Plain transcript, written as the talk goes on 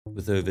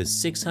With over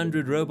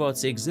 600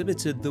 robots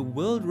exhibited, the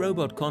World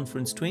Robot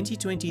Conference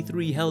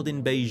 2023 held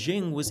in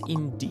Beijing was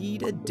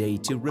indeed a day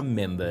to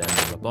remember in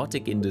the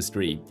robotic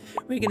industry.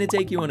 We're going to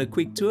take you on a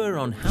quick tour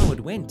on how it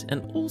went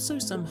and also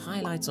some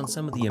highlights on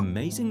some of the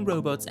amazing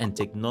robots and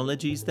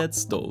technologies that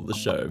stole the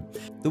show.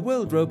 The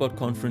World Robot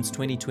Conference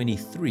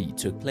 2023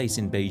 took place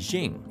in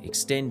Beijing,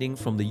 extending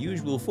from the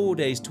usual 4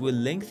 days to a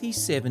lengthy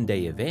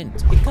 7-day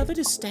event. It covered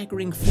a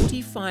staggering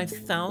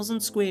 45,000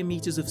 square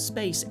meters of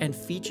space and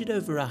featured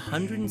over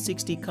 160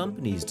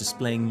 companies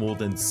displaying more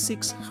than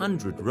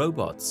 600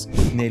 robots,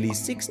 with nearly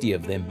 60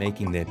 of them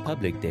making their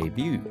public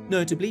debut.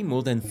 Notably,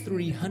 more than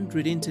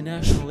 300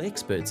 international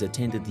experts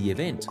attended the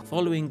event,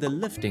 following the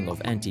lifting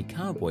of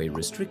anti-cowboy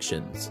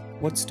restrictions.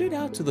 What stood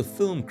out to the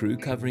film crew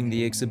covering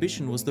the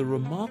exhibition was the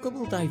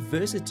remarkable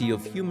diversity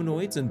of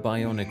humanoids and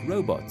bionic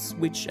robots,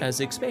 which,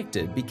 as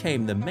expected,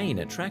 became the main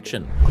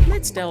attraction.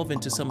 Let's delve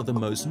into some of the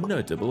most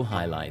notable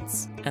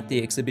highlights. At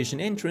the exhibition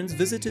entrance,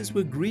 visitors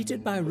were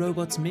greeted by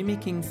robots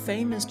mimicking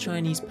famous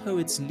Chinese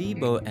poets Li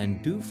Bo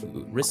and Du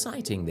Fu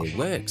reciting their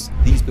works.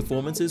 These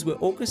performances were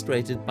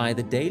orchestrated by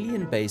the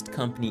Dalian-based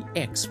company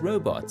X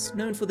Robots,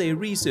 known for their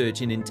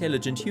research in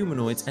intelligent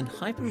humanoids and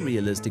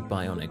hyper-realistic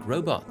bionic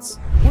robots.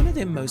 One of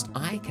their most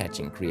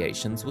eye-catching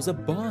creations was a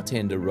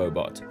bartender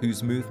robot,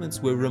 whose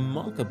movements were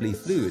remarkably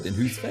fluid and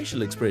whose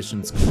facial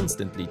expressions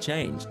constantly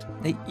changed.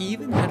 They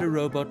even had a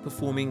robot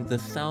performing the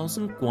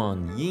 1,000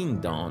 Guan Yin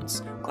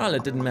dance. While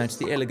it didn't match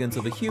the elegance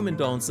of a human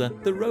dancer,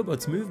 the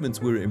robot's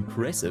movements were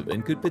impressive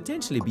and could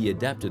potentially be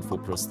adapted for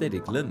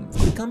prosthetic limbs.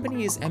 The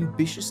company is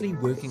ambitiously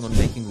working on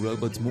making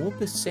robots more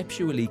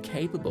perceptually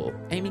capable,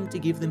 aiming to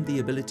give them the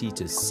ability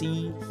to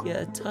see,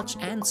 hear, touch,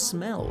 and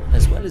smell,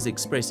 as well as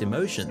express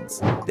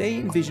emotions. They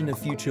envision a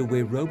future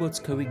where robots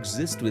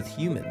coexist with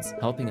humans,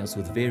 helping us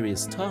with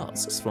various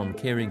tasks, from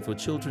caring for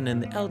children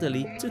and the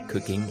elderly to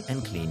cooking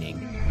and cleaning.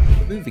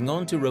 Moving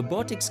on to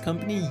robotics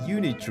company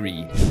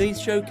Unitree, they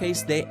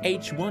showcased their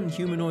H1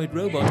 humanoid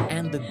robot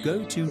and the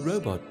go-to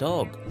robot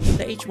dog.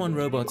 The H1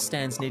 robot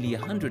stands nearly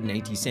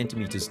 180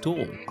 centimeters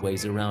tall,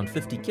 weighs around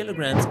 50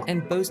 kilograms,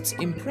 and boasts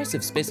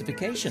impressive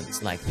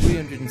specifications like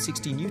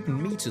 360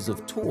 Newton meters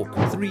of torque,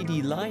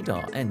 3D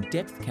LiDAR, and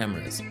depth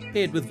cameras.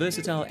 Paired with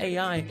versatile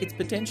AI, its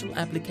potential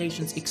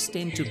applications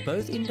extend to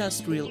both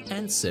industrial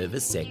and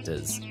service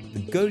sectors. The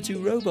go-to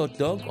robot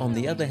dog, on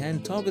the other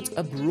hand, targets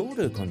a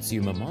broader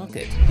consumer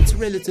market. It's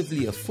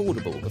relatively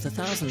affordable with a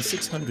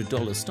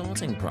 $1,600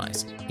 starting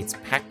price. It's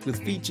packed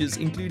with features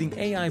including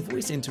AI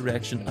voice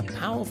interaction, a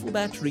powerful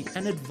battery,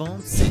 and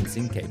advanced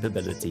sensing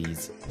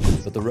capabilities.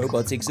 But the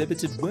robots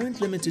exhibited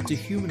weren't limited to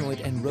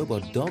humanoid and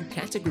robot dog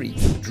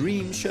categories.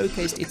 Dream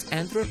showcased its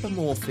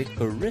anthropomorphic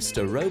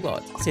barista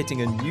robot,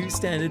 setting a new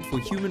standard for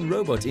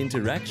human-robot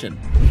interaction.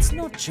 It's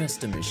not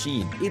just a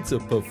machine, it's a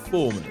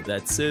performer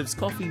that serves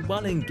coffee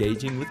while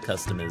engaging with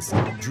customers.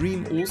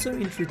 Dream also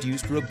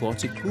introduced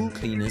robotic pool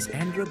cleaners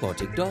and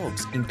robotic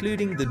dogs,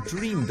 including the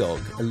Dream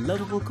Dog, a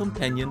lovable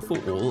companion for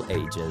all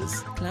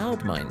ages.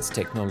 CloudMinds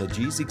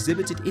Technologies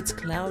exhibited its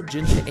Cloud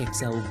Ginger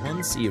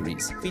XL1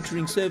 series,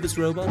 featuring service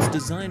robots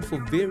designed for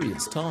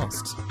various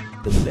tasks.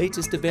 The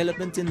latest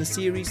development in the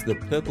series, the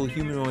Purple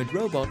Humanoid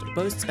Robot,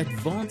 boasts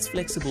advanced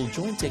flexible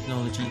joint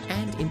technology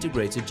and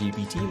integrated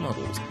GPT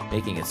models,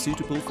 making it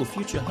suitable for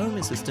future home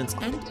assistants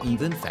and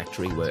even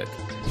factory work.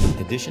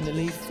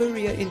 Additionally,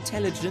 Fourier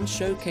Intelligence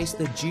showcased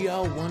the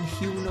GR1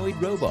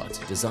 humanoid robot,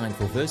 designed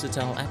for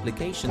versatile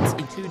applications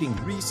including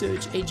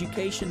research,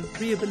 education,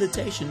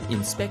 rehabilitation,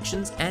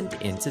 inspections, and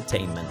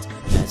entertainment.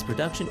 Mass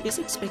production is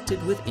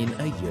expected within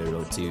a year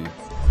or two.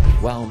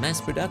 While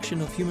mass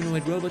production of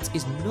humanoid robots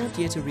is not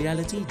yet a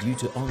reality due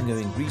to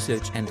ongoing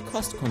research and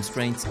cost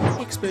constraints,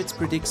 experts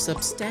predict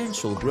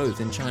substantial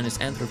growth in China's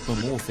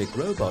anthropomorphic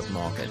robot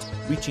market,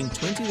 reaching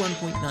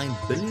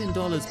 $21.9 billion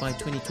by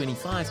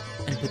 2025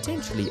 and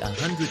potentially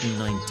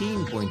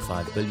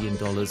 $119.5 billion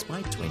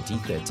by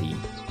 2030.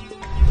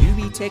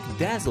 UBTech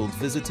dazzled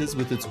visitors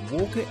with its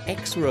Walker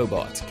X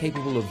robot,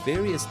 capable of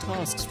various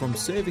tasks from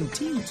serving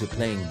tea to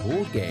playing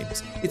board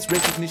games. Its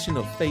recognition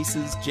of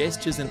faces,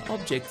 gestures, and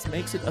objects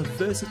makes it a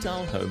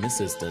versatile home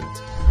assistant.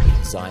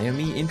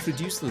 Xiaomi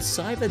introduced the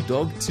Cyber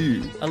Dog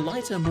 2, a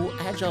lighter, more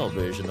agile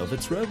version of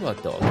its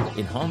robot dog,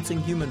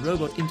 enhancing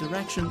human-robot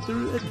interaction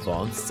through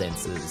advanced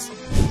sensors.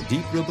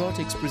 Deep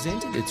Robotics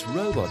presented its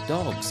robot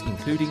dogs,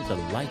 including the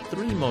Light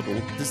 3 model,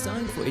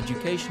 designed for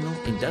educational,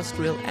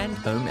 industrial, and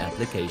home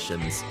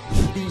applications.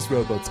 These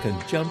robots can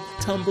jump,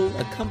 tumble,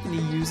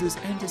 accompany users,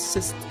 and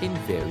assist in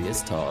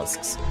various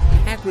tasks.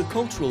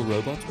 Agricultural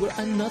robots were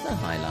another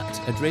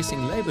highlight,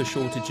 addressing labor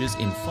shortages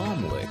in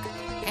farm work.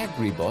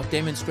 Agribot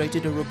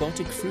demonstrated a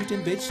robotic fruit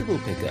and vegetable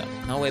picker.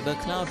 However,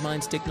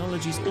 CloudMinds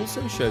Technologies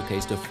also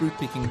showcased a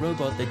fruit-picking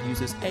robot that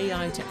uses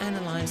AI to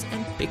analyze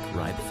and pick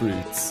ripe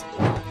fruits.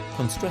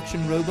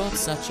 Construction robots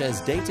such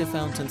as Data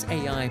Fountain's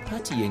AI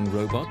puttying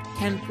robot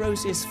can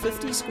process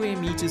 50 square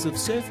meters of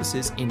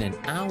surfaces in an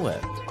hour.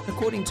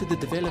 According to the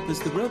developers,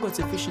 the robot's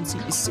efficiency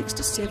is 6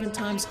 to 7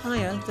 times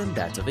higher than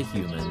that of a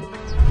human.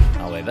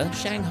 However,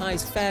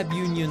 Shanghai's Fab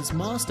Union's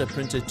Master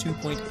Printer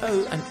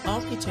 2.0, an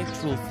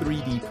architectural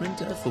 3D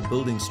printer for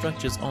building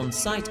structures on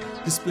site,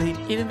 displayed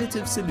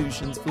innovative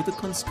solutions for the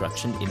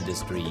construction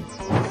industry.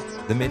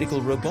 The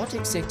medical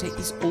robotics sector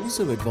is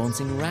also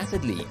advancing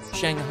rapidly.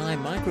 Shanghai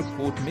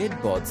Microport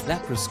Medbot's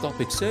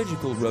laparoscopic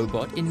surgical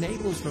robot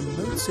enables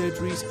remote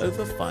surgeries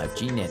over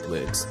 5G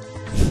networks.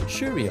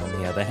 Shuri, on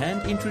the other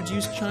hand,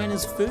 introduced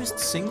China's first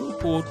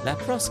single-port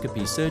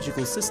laparoscopy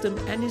surgical system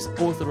and is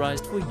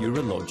authorized for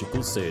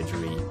urological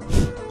surgery.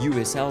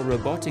 USL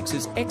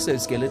Robotics'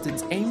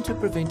 exoskeletons aim to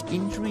prevent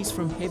injuries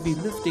from heavy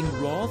lifting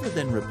rather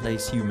than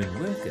replace human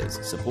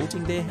workers,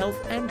 supporting their health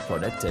and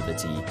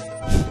productivity.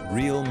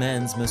 Real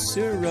Man's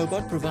Masseur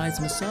robot provides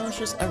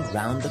massages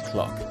around the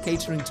clock,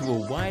 catering to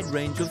a wide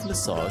range of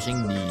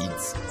massaging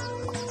needs.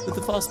 With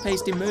the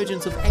fast-paced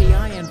emergence of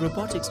AI and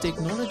robotics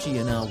technology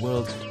in our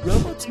world,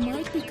 robots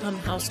might become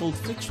household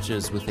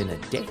fixtures within a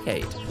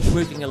decade,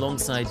 working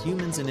alongside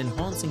humans in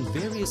enhancing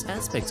various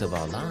aspects of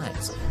our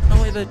lives.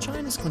 However,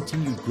 China's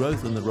continued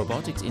growth in the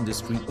robotics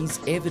industry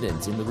is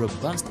evident in the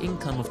robust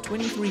income of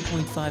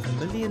 $23.5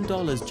 million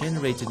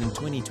generated in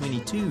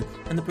 2022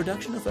 and the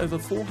production of over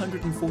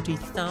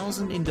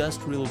 440,000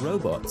 industrial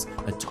robots,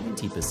 a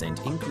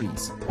 20%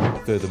 increase.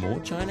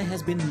 Furthermore, China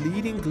has been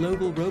leading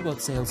global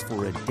robot sales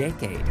for a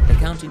decade,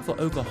 accounting for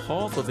over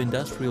half of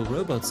industrial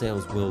robot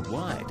sales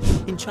worldwide.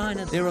 In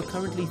China, there are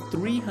currently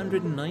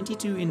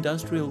 392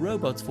 industrial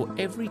robots for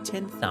every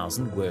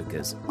 10,000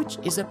 workers, which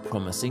is a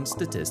promising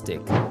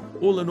statistic.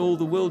 All in all,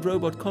 the World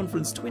Robot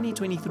Conference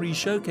 2023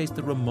 showcased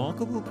the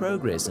remarkable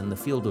progress in the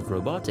field of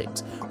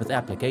robotics, with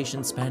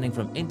applications spanning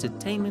from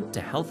entertainment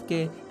to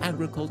healthcare,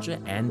 agriculture,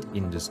 and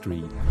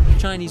industry.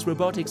 Chinese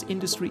robotics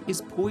industry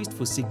is poised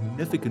for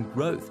significant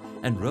growth,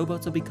 and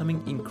robots are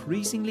becoming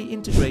increasingly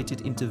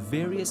integrated into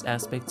various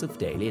aspects of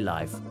daily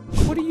life.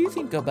 What do you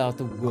think about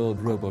the World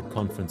Robot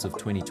Conference of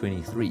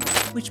 2023?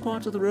 Which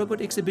part of the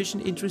robot exhibition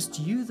interests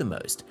you the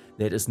most?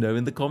 Let us know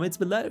in the comments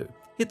below.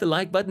 Hit the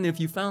like button if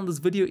you found this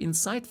video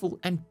insightful,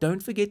 and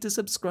don't forget to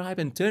subscribe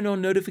and turn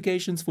on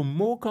notifications for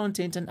more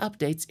content and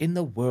updates in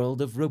the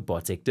world of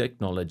robotic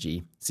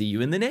technology. See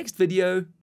you in the next video.